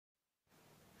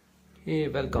Hey,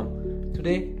 welcome.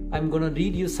 Today I'm gonna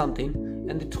read you something,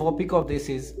 and the topic of this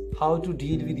is how to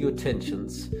deal with your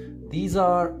tensions. These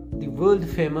are the world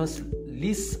famous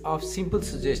lists of simple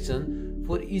suggestions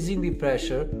for easing the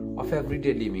pressure of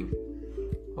everyday living.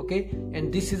 Okay,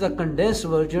 and this is a condensed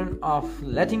version of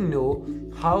letting know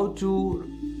how to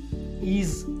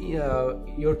ease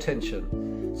your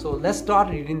tension. So let's start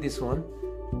reading this one.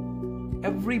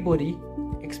 Everybody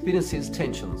experiences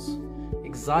tensions.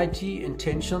 Anxiety and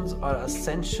tensions are an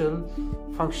essential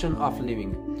function of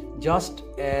living, just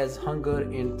as hunger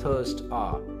and thirst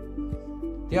are.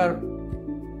 They are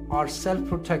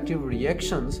self-protective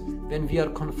reactions when we are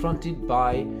confronted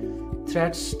by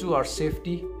threats to our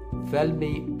safety,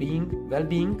 well-being,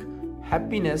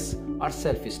 happiness, or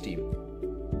self-esteem.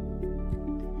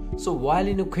 So while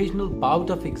an occasional bout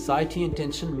of anxiety and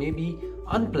tension may be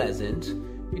unpleasant,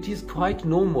 it is quite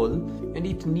normal and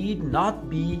it need not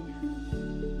be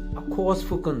a cause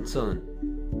for concern.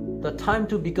 The time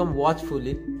to become watchful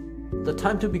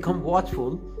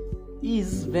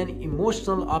is when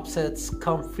emotional upsets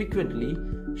come frequently,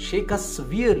 shake us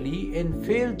severely, and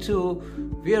fail to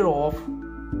wear off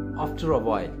after a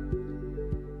while.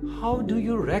 How do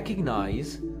you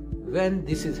recognize when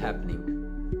this is happening?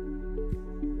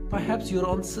 Perhaps your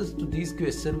answers to these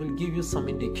questions will give you some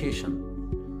indication.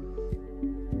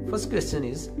 First question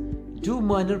is, do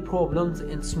minor problems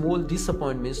and small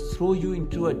disappointments throw you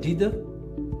into a dither?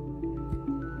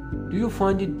 Do you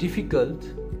find it difficult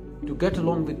to get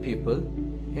along with people,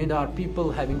 and are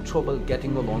people having trouble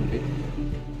getting along with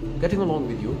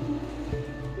you?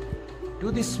 Do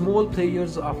the small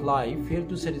pleasures of life fail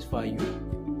to satisfy you?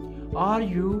 Are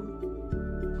you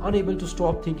unable to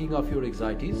stop thinking of your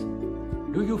anxieties?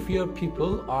 Do you fear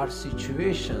people or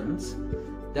situations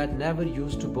that never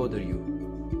used to bother you?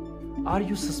 Are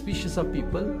you suspicious of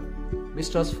people,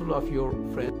 mistrustful of your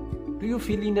friends? Do you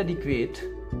feel inadequate,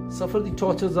 suffer the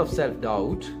tortures of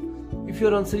self-doubt? If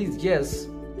your answer is yes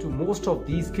to most of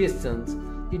these questions,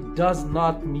 it does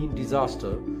not mean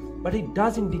disaster, but it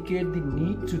does indicate the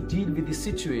need to deal with the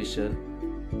situation.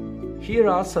 Here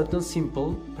are certain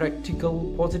simple,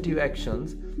 practical, positive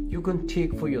actions you can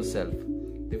take for yourself.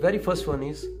 The very first one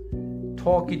is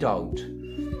talk it out.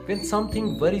 When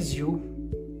something worries you,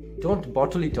 don't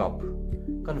bottle it up.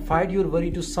 Confide your worry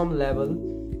to some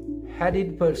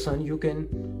level-headed person you can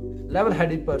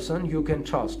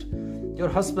trust. Your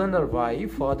husband or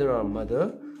wife, father or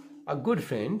mother, a good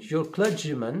friend, your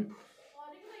clergyman,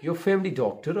 your family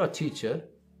doctor or teacher.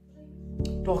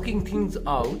 Talking things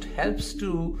out helps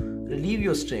to relieve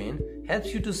your strain,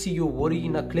 helps you to see your worry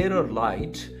in a clearer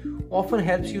light, often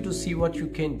helps you to see what you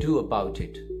can do about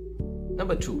it.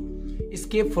 Number 2.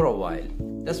 Escape for a while.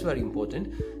 That's very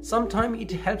important. Sometimes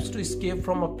it helps to escape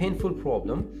from a painful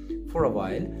problem for a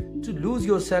while, to lose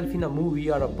yourself in a movie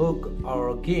or a book or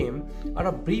a game or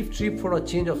a brief trip for a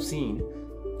change of scene.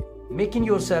 Making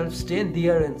yourself stand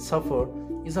there and suffer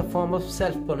is a form of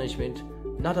self-punishment,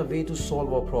 not a way to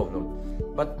solve a problem.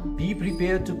 But be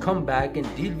prepared to come back and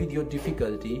deal with your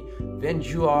difficulty when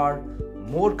you are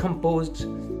more composed,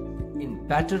 in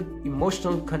better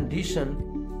emotional condition,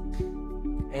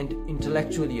 and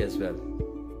intellectually as well.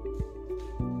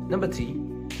 Number 3,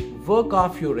 work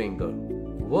off your anger.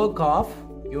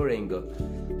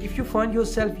 If you find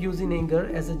yourself using anger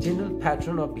as a general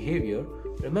pattern of behavior,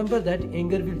 remember that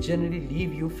anger will generally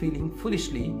leave you feeling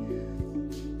foolishly.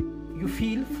 You're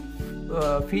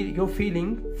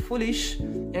feeling foolish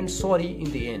and sorry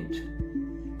in the end.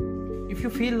 If you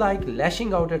feel like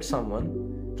lashing out at someone,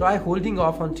 try holding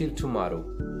off until tomorrow.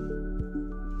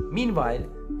 Meanwhile,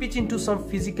 pitch into some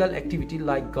physical activity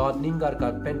like gardening or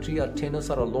carpentry or tennis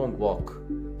or a long walk.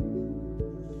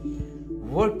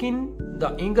 Working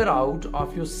the anger out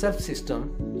of your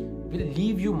self-system will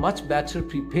leave you much better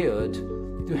prepared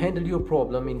to handle your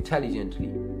problem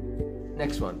intelligently.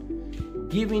 Next one,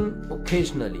 give in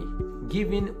occasionally.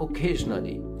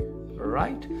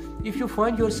 Right? If you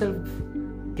find yourself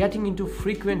getting into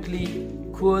frequently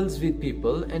quarrels with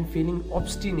people and feeling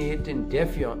obstinate and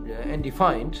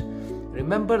defiant,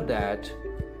 remember that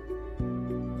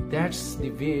that's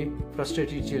the way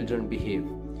frustrated children behave.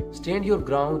 Stand your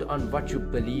ground on what you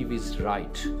believe is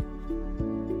right,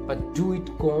 but do it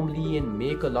calmly and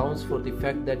make allowance for the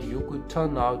fact that you could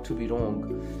turn out to be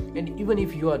wrong. And even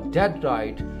if you are dead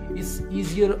right, it's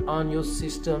easier on your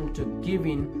system to give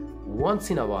in once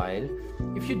in a while.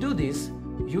 If you do this,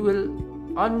 you will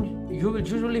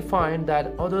usually find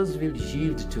that others will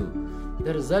yield too.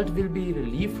 The result will be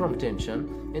relief from tension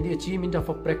and the achievement of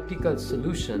a practical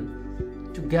solution,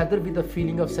 together with a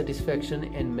feeling of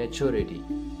satisfaction and maturity.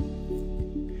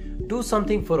 Do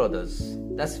something for others.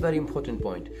 That's a very important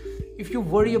point. If you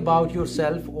worry about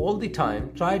yourself all the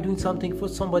time, try doing something for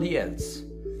somebody else.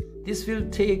 This will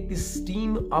take the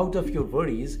steam out of your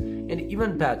worries and,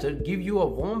 even better, give you a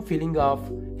warm feeling of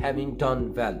having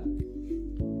done well.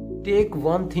 Take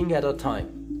one thing at a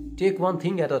time. Take one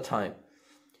thing at a time.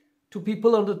 To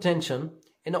people under tension,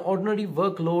 an ordinary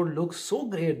workload looks so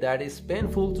great that it's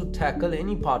painful to tackle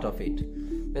any part of it.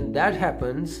 When that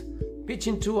happens, pitch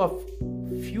into a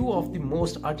few of the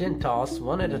most urgent tasks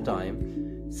one at a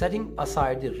time, setting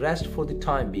aside the rest for the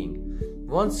time being.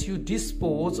 Once you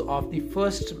dispose of the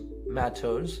first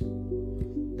matters,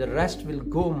 the rest will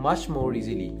go much more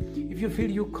easily. If you feel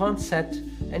you can't set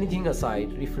anything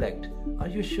aside, reflect. Are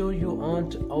you sure you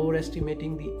aren't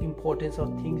overestimating the importance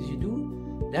of things you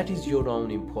do? That is your own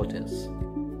importance.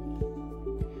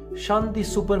 Shun the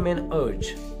Superman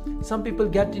urge. Some people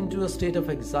get into a state of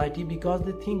anxiety because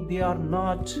they think they are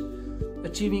not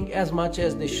achieving as much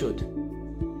as they should.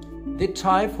 They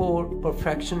try for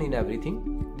perfection in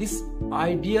everything. This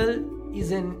ideal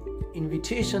is an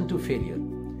invitation to failure.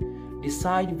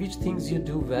 Decide which things you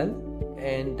do well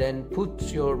and then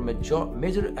put your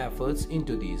major efforts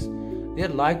into these. They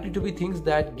are likely to be things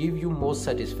that give you most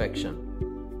satisfaction.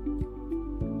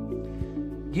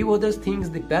 Give others things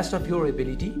the best of your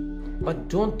ability, but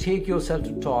don't take yourself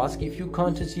to task if you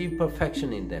can't achieve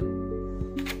perfection in them.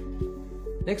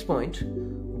 Next point,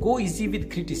 go easy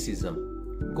with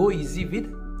criticism. Go easy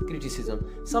with criticism.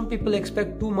 Some people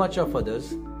expect too much of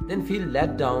others, then feel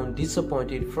let down,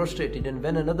 disappointed, frustrated, and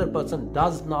when another person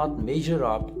does not measure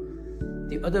up,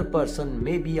 the other person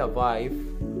may be a wife,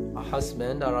 a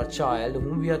husband, or a child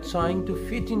whom we are trying to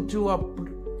fit into a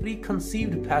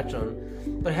preconceived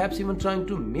pattern, perhaps even trying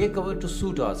to make over to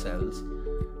suit ourselves.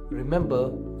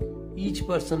 Remember, each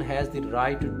person has the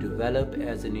right to develop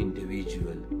as an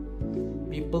individual.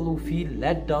 People who feel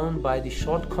let down by the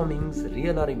shortcomings,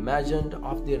 real or imagined,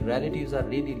 of their relatives are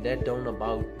really let down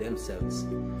about themselves.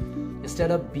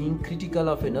 Instead of being critical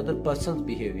of another person's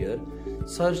behavior,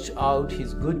 search out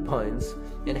his good points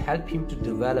and help him to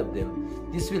develop them.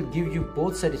 This will give you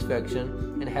both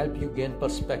satisfaction and help you gain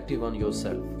perspective on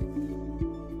yourself.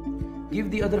 Give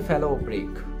the other fellow a break.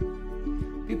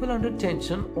 People under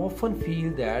tension often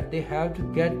feel that they have to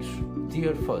get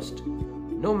there first,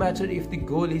 no matter if the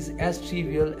goal is as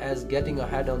trivial as getting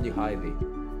ahead on the highway.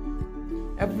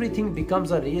 Everything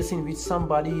becomes a race in which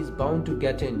somebody is bound to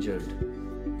get injured.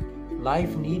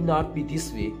 Life need not be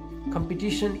this way.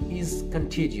 Competition is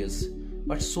contagious,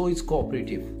 but so is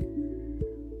cooperative.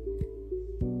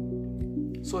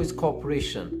 So is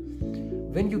cooperation.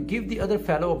 When you give the other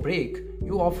fellow a break,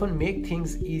 you often make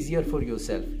things easier for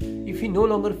yourself. If he no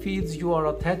longer feels you are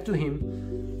a threat to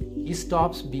him, he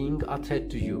stops being a threat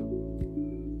to you.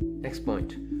 Next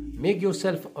point, make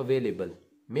yourself available.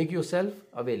 Make yourself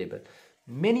available.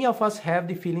 Many of us have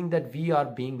the feeling that we are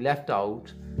being left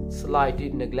out,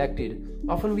 slighted, neglected.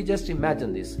 Often we just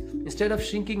imagine this. Instead of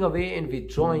shrinking away and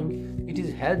withdrawing, it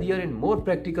is healthier and more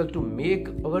practical to make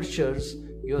overtures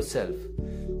yourself.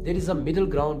 There is a middle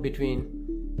ground between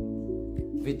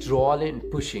withdrawal and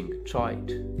pushing. Try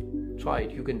it. Try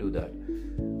it. You can do that.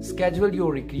 Schedule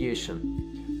your recreation.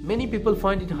 Many people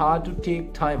find it hard to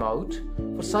take time out.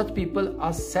 For such people,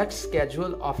 a set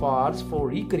schedule of hours for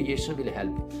recreation will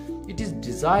help. It is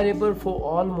desirable for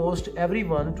almost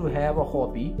everyone to have a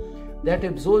hobby that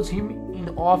absorbs him in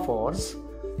off hours,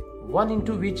 one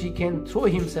into which he can throw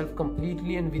himself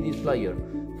completely and with his pleasure,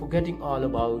 forgetting all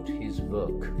about his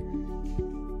work.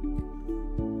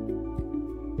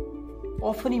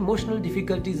 Often emotional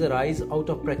difficulties arise out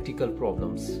of practical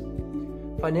problems.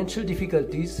 Financial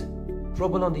difficulties,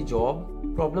 trouble on the job,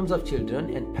 problems of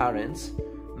children and parents,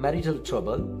 marital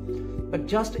trouble, but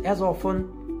just as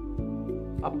often,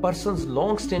 a person's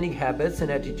long-standing habits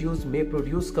and attitudes may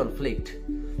produce conflict.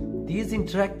 These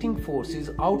interacting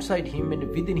forces outside him and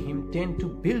within him tend to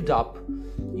build up,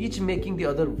 each making the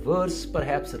other worse,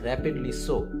 perhaps rapidly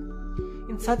so.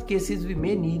 In such cases, we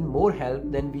may need more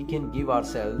help than we can give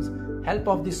ourselves. Help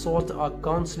of the sort our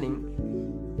counseling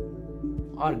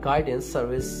or guidance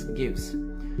service gives.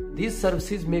 These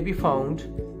services may be found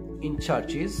in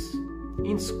churches,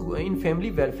 in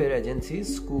family welfare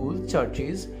agencies, schools,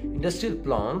 churches, industrial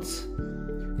plants,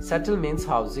 settlements,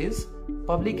 houses,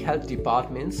 public health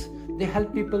departments. They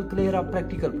help people clear up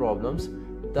practical problems,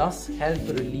 thus help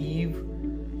relieve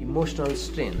emotional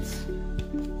strains.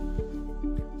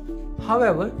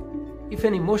 However, if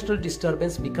an emotional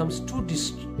disturbance becomes too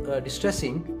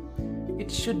distressing, it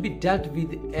should be dealt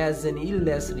with as an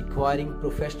illness requiring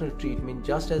professional treatment,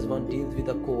 just as one deals with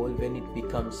a cold when it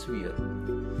becomes severe.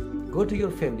 Go to your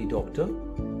family doctor.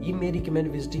 He may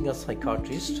recommend visiting a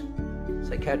psychiatrist.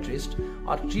 psychiatrist,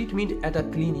 or treatment at a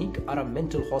clinic or a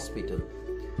mental hospital.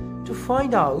 To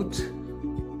find out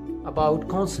about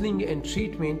counseling and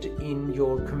treatment in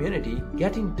your community,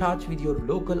 get in touch with your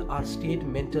local or state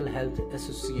mental health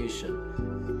association.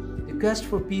 The quest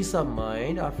for peace of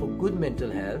mind or for good mental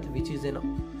health, which is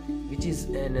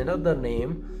another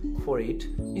name for it,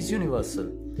 is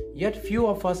universal. Yet few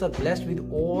of us are blessed with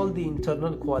all the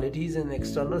internal qualities and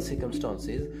external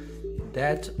circumstances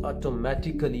that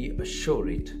automatically assure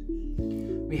it.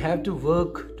 We have to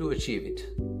work to achieve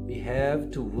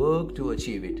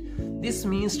it. This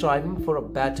means striving for a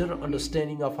better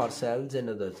understanding of ourselves and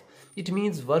others. It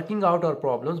means working out our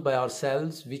problems by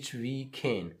ourselves, which we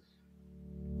can,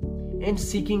 and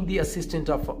seeking the assistance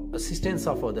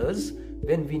of others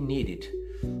when we need it.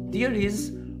 There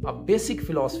is a basic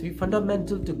philosophy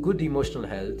fundamental to good emotional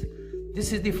health.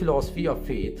 This is the philosophy of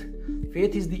faith.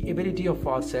 Faith is the ability of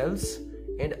ourselves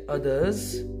and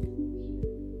others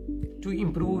to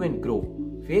improve and grow.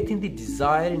 Faith in the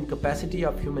desire and capacity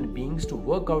of human beings to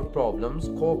work out problems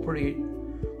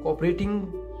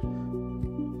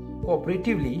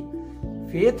cooperatively.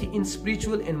 Faith in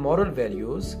spiritual and moral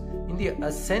values, in the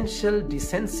essential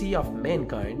decency of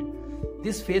mankind.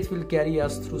 This faith will carry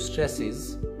us through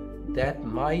stresses that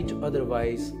might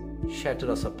otherwise shatter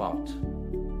us apart.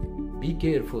 Be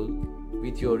careful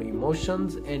with your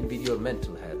emotions and with your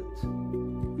mental health.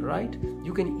 Right?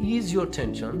 You can ease your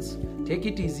tensions, take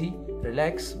it easy,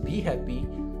 relax, be happy,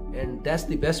 and that's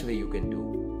the best way you can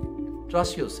do.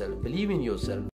 Trust yourself, believe in yourself.